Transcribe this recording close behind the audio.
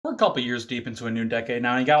We're a couple years deep into a new decade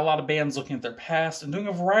now, and you got a lot of bands looking at their past and doing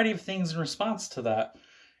a variety of things in response to that.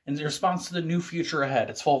 In response to the new future ahead.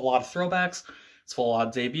 It's full of a lot of throwbacks, it's full of a lot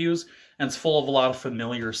of debuts, and it's full of a lot of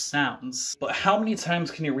familiar sounds. But how many times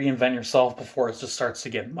can you reinvent yourself before it just starts to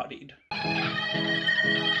get muddied?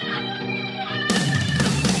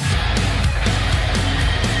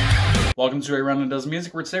 Welcome to A Run That Does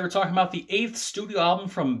Music, where today we're talking about the 8th studio album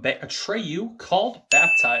from Atreyu called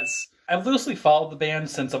Baptize. I've loosely followed the band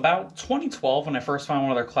since about 2012 when I first found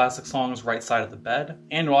one of their classic songs, Right Side of the Bed.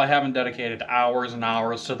 And while I haven't dedicated hours and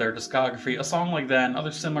hours to their discography, a song like that and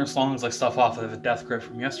other similar songs like stuff off of The Death Grip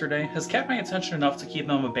from yesterday has kept my attention enough to keep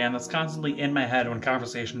them a band that's constantly in my head when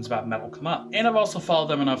conversations about metal come up. And I've also followed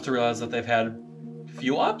them enough to realize that they've had a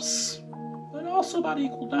few ups, but also about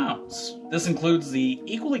equal downs. This includes the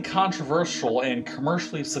equally controversial and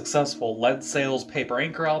commercially successful Lead Sails Paper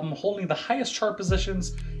Anchor album, holding the highest chart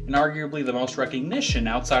positions and arguably the most recognition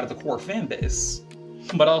outside of the core fan base.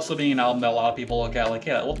 But also being an album that a lot of people look at like,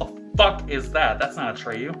 yeah, what the fuck is that? That's not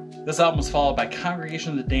Atreyu. This album was followed by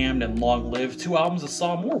Congregation of the Damned and Long Live, two albums that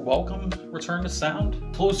saw a more welcome return to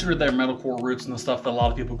sound, closer to their metalcore roots and the stuff that a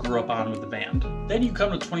lot of people grew up on with the band. Then you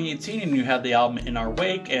come to 2018 and you had the album In Our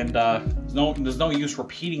Wake, and there's no use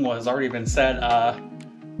repeating what has already been said.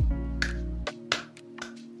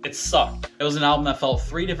 It sucked. It was an album that felt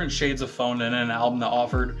 3 different shades of phoned in, and an album that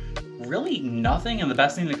offered really nothing, and the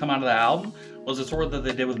best thing to come out of that album was the tour that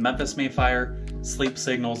they did with Memphis May Fire, Sleep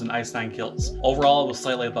Signals, and Ice Nine Kills. Overall, it was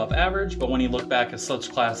slightly above average, but when you look back at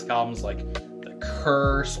such classic albums like The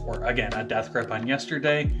Curse, or again, A Death Grip on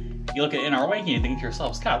Yesterday, you look at In Our Wake and you think to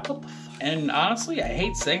yourselves, God, what the fuck? And honestly, I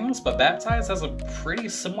hate saying this, but Baptize has a pretty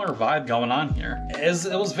similar vibe going on here. As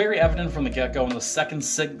it was very evident from the get-go in the second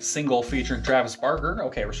single featuring Travis Barker.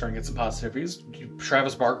 Okay, we're starting to get some positivities.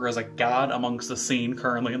 Travis Barker is a god amongst the scene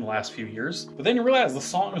currently in the last few years. But then you realize the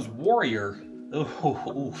song is Warrior.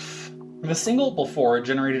 Oof. The single before it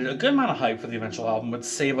generated a good amount of hype for the eventual album, with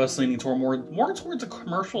Save Us leaning toward more towards a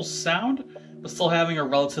commercial sound, but still having a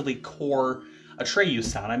relatively core Atreyu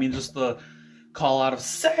sound. I mean, just the call out of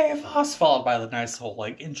Save Us, followed by the nice whole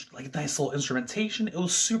nice little instrumentation. It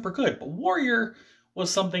was super good. But Warrior was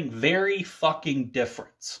something very fucking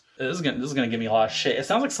different. This is gonna give me a lot of shit. It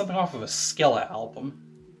sounds like something off of a Skillet album.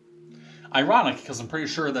 Ironic, because I'm pretty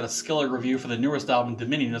sure that a Skillet review for the newest album,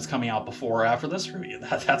 Dominion, is coming out before or after this review.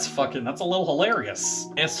 That's a little hilarious.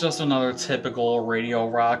 It's just another typical radio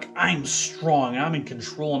rock, I'm strong, I'm in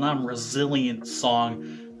control, and I'm resilient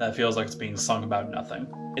song that feels like it's being sung about nothing.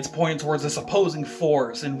 It's pointing towards this opposing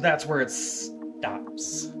force, and that's where it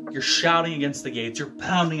stops. You're shouting against the gates, you're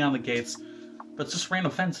pounding on the gates, but it's just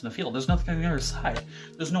random fence in the field. There's nothing on the other side.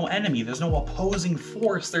 There's no enemy, there's no opposing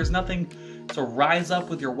force, there's nothing to rise up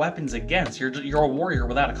with your weapons against. You're a warrior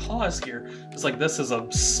without a cause here. It's like this is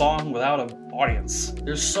a song without an audience.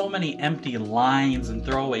 There's so many empty lines and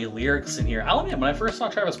throwaway lyrics in here. I'll admit, when I first saw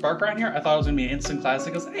Travis Barker on here, I thought it was gonna be an instant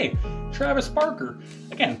classic. Because hey, Travis Barker,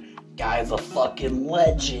 again, guy's a fucking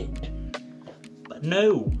legend. But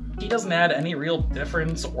no, he doesn't add any real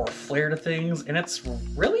difference or flair to things, and it's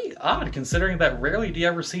really odd considering that rarely do you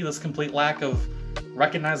ever see this complete lack of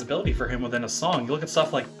recognizability for him within a song. You look at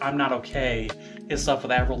stuff like I'm Not Okay, his stuff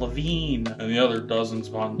with Avril Lavigne, and the other dozens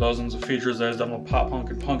upon dozens of features that he's done with pop punk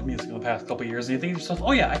and punk music in the past couple years, and you think to yourself,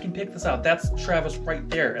 oh yeah, I can pick this out. That's Travis right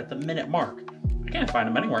there at the minute mark. I can't find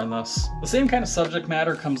him anywhere in this. The same kind of subject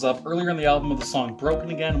matter comes up earlier in the album with the song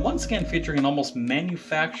Broken Again, once again featuring an almost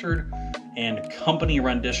manufactured and company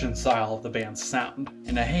rendition style of the band's sound.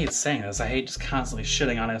 And I hate saying this, I hate just constantly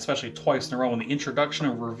shitting on it, especially twice in a row in the introduction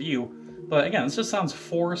and review. But again, this just sounds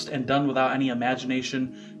forced and done without any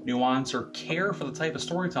imagination, nuance, or care for the type of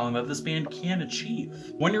storytelling that this band can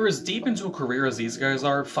achieve. When you're as deep into a career as these guys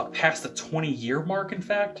are, past the 20-year mark in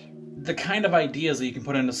fact, the kind of ideas that you can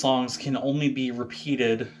put into songs can only be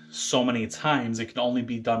repeated so many times. It can only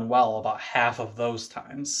be done well about half of those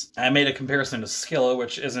times. I made a comparison to Skillet,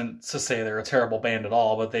 which isn't to say they're a terrible band at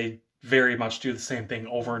all, but they very much do the same thing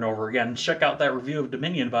over and over again. Check out that review of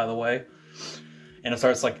Dominion, by the way. And it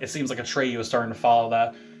seems like Atreyu is starting to follow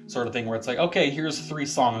that sort of thing where it's like, okay, here's 3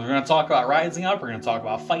 songs. We're going to talk about rising up, we're going to talk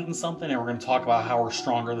about fighting something, and we're going to talk about how we're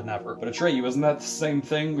stronger than ever. But Atreyu, isn't that the same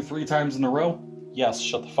thing 3 times in a row? Yes,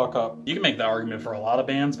 shut the fuck up. You can make that argument for a lot of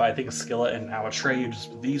bands, but I think Skillet and now Atreyu,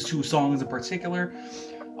 just these 2 songs in particular,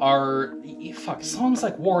 are, songs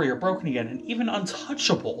like Warrior, Broken Again, and even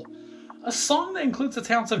Untouchable. A song that includes the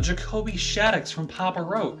talents of Jacoby Shaddix from Papa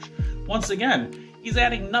Roach. Once again, He's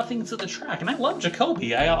adding nothing to the track, and I love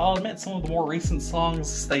Jacoby. I'll admit some of the more recent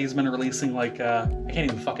songs that he's been releasing, like, I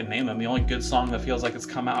can't even fucking name them. The only good song that feels like it's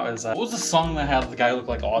come out is, what was the song that had the guy look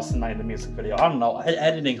like Austin Knight in the music video? I don't know.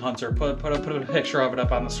 Editing Hunter. Put a picture of it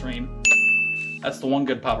up on the screen. That's the one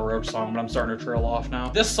good Papa Roach song, but I'm starting to trail off now.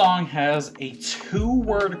 This song has a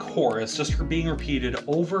 2-word chorus just for being repeated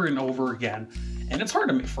over and over again. And it's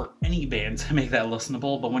hard for any band to make that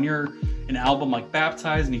listenable, but when you're an album like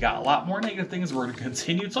Baptize and you got a lot more negative things we're going to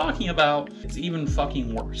continue talking about, it's even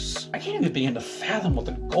fucking worse. I can't even begin to fathom what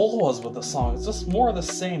the goal was with the song. It's just more of the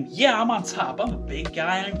same. Yeah, I'm on top. I'm the big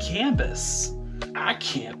guy on campus. I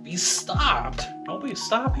can't be stopped. Nobody's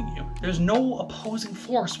stopping you. There's no opposing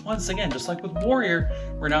force. Once again, just like with Warrior,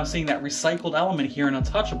 we're now seeing that recycled element here in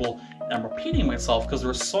Untouchable. And I'm repeating myself because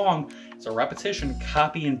their song is a repetition,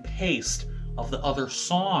 copy and paste of the other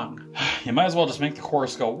song. You might as well just make the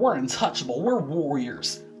chorus go, we're untouchable, we're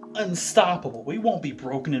warriors, unstoppable, we won't be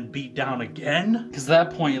broken and beat down again. Because at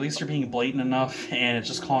that point, at least you're being blatant enough and it's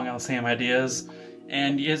just calling out the same ideas.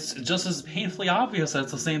 And it's just as painfully obvious that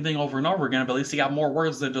it's the same thing over and over again, but at least you got more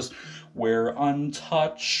words than just, we're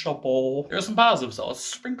untouchable. There's some positives though. Let's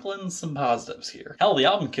sprinkle in some positives here. Hell, the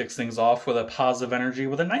album kicks things off with a positive energy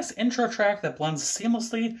with a nice intro track that blends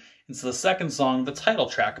seamlessly into the second song, the title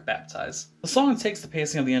track, Baptize. The song takes the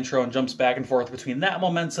pacing of the intro and jumps back and forth between that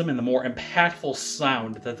momentum and the more impactful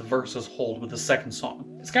sound that the verses hold with the second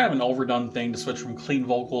song. It's kind of an overdone thing to switch from clean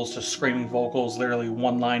vocals to screaming vocals, literally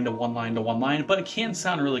one line to one line to one line, but it can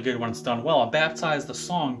sound really good when it's done well, and Baptize, the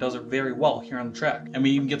song, does it very well here on the track. And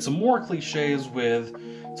we even get some more cliches with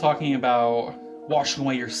talking about washing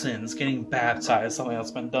away your sins, getting baptized, something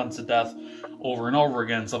that's been done to death over and over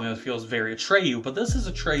again, something that feels very Atreyu, but this is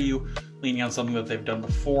Atreyu leaning on something that they've done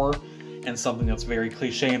before, and something that's very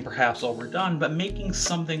cliche and perhaps overdone, but making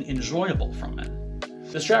something enjoyable from it.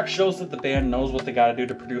 This track shows that the band knows what they gotta do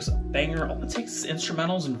to produce a banger. All it takes is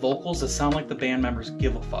instrumentals and vocals that sound like the band members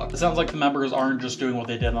give a fuck. It sounds like the members aren't just doing what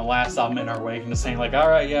they did in the last album, In Our Wake, and just saying like,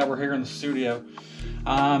 alright, yeah, we're here in the studio.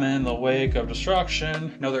 I'm in the wake of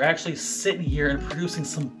destruction. No, they're actually sitting here and producing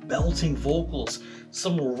some belting vocals,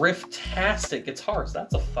 some riff-tastic guitars,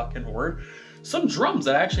 that's a fucking word, some drums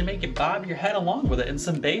that actually make you bob your head along with it, and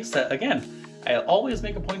some bass that, again, I always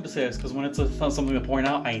make a point to say this because when it's something to point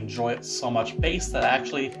out, I enjoy it so much. Bass that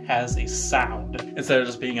actually has a sound instead of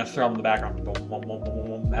just being a thrum in the background. Boom, boom, boom, boom,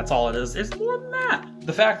 boom. That's all it is. It's more than that.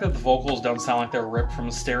 The fact that the vocals don't sound like they're ripped from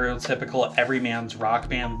a stereotypical everyman's rock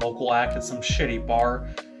band vocal act at some shitty bar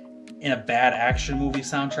in a bad action movie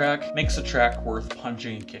soundtrack makes the track worth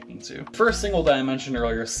punching and kicking to. The first single that I mentioned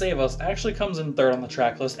earlier, Save Us, actually comes in third on the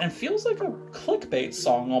track list and feels like a clickbait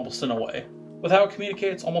song almost in a way. With how it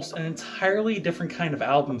communicates almost an entirely different kind of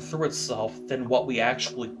album through itself than what we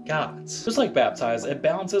actually got. Just like Baptize, it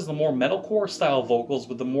balances the more metalcore style vocals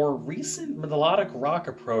with the more recent melodic rock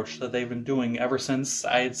approach that they've been doing ever since,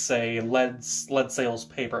 I'd say, Lead Sail's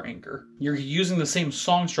Paper Anchor. You're using the same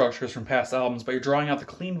song structures from past albums, but you're drawing out the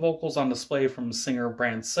clean vocals on display from singer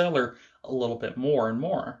Brandon Saylor a little bit more and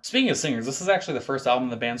more. Speaking of singers, this is actually the first album in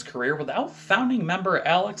the band's career without founding member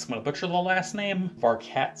Alex, I'm gonna butcher the last name,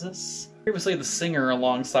 Varkatzis, previously the singer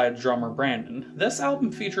alongside drummer Brandon. This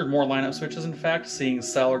album featured more lineup switches, in fact, seeing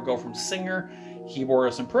Saylor go from singer,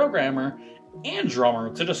 keyboardist, and programmer, and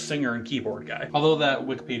drummer to just singer and keyboard guy. Although that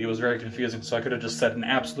Wikipedia was very confusing, so I could have just said an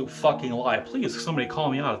absolute fucking lie. Please, somebody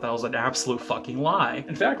call me out if that was an absolute fucking lie.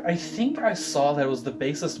 In fact, I think I saw that it was the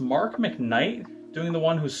bassist Mark McKnight doing the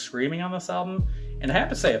one who's screaming on this album, and I have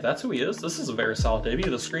to say, if that's who he is, this is a very solid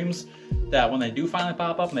debut. The screams that when they do finally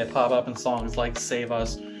pop up, and they pop up in songs like Save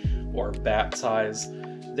Us or Baptize,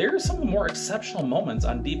 there are some of the more exceptional moments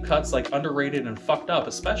on deep cuts like Underrated and Fucked Up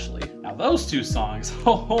especially. Now those two songs,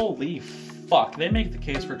 holy fuck, they make the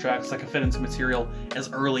case for tracks that can fit into material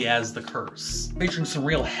as early as The Curse, featuring some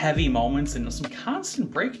real heavy moments and some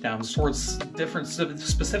constant breakdowns towards different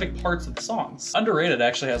specific parts of the songs. Underrated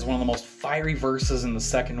actually has one of the most fiery verses in the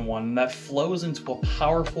second one that flows into a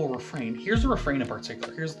powerful refrain. Here's the refrain in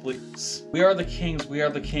particular, here's the lyrics. We are the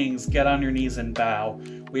kings, get on your knees and bow.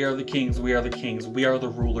 We are the kings, we are the kings, we are the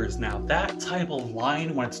rulers now. That type of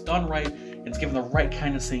line, when it's done right, it's given the right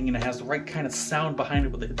kind of singing, and it has the right kind of sound behind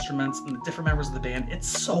it with the instruments and the different members of the band. It's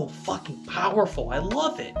so fucking powerful. I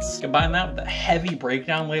love it. Combine that with the heavy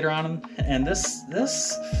breakdown later on, and this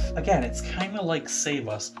again, it's kind of like Save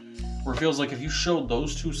Us, where it feels like if you showed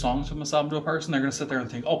those two songs from this album to a person, they're gonna sit there and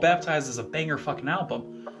think, oh, Baptize is a banger fucking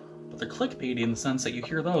album. But they're clickbaity in the sense that you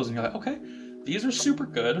hear those and you're like, okay, these are super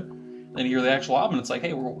good. Then you hear the actual album and it's like,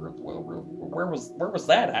 hey, where was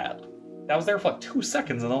that at? that was there for like 2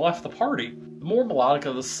 seconds and then left the party. The more melodic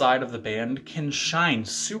of the side of the band can shine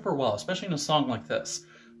super well, especially in a song like this.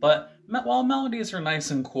 But while melodies are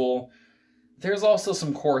nice and cool, there's also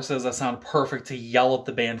some choruses that sound perfect to yell at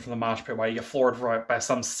the band from the mosh pit while you get floored by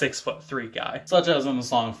some 6'3" guy. Such as in the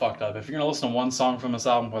song Fucked Up. If you're gonna listen to one song from this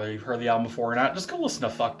album, whether you've heard the album before or not, just go listen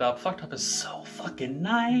to Fucked Up. Fucked Up is so fucking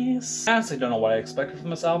nice. I honestly don't know what I expected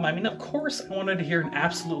from this album. I mean, of course I wanted to hear an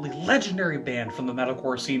absolutely legendary band from the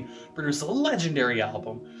metalcore scene produce a legendary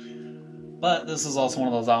album. But this is also one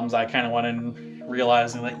of those albums I kind of went in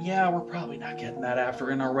realizing that, yeah, we're probably not getting that after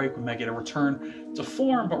In Our Wake. We might get a return to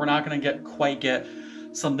form, but we're not going to quite get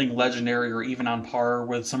something legendary or even on par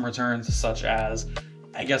with some returns such as,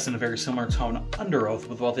 I guess in a very similar tone, Under Oath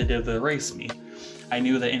with what they did with Erase Me. I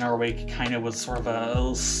knew that In Our Wake kind of was sort of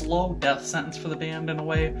a slow death sentence for the band in a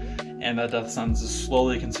way, and that death sentence is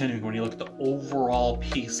slowly continuing when you look at the overall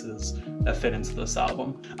pieces that fit into this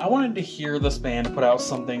album. I wanted to hear this band put out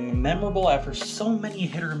something memorable after so many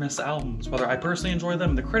hit or miss albums, whether I personally enjoyed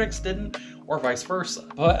them and the critics didn't, or vice versa.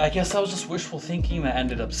 But I guess that was just wishful thinking that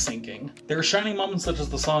ended up sinking. There are shining moments such as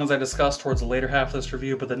the songs I discussed towards the later half of this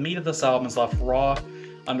review, but the meat of this album is left raw,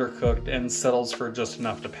 undercooked, and settles for just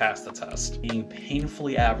enough to pass the test, being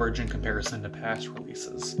painfully average in comparison to past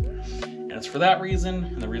releases. And it's for that reason,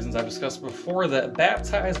 and the reasons I've discussed before, that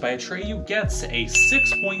Baptize by Atreyu gets a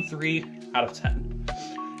 6.3 out of 10.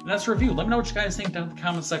 And that's a review. Let me know what you guys think down in the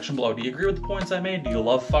comment section below. Do you agree with the points I made? Do you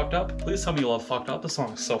love Fucked Up? Please tell me you love Fucked Up. This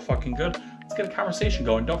song is so fucking good. Let's get a conversation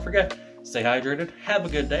going. Don't forget, stay hydrated, have a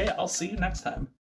good day. I'll see you next time.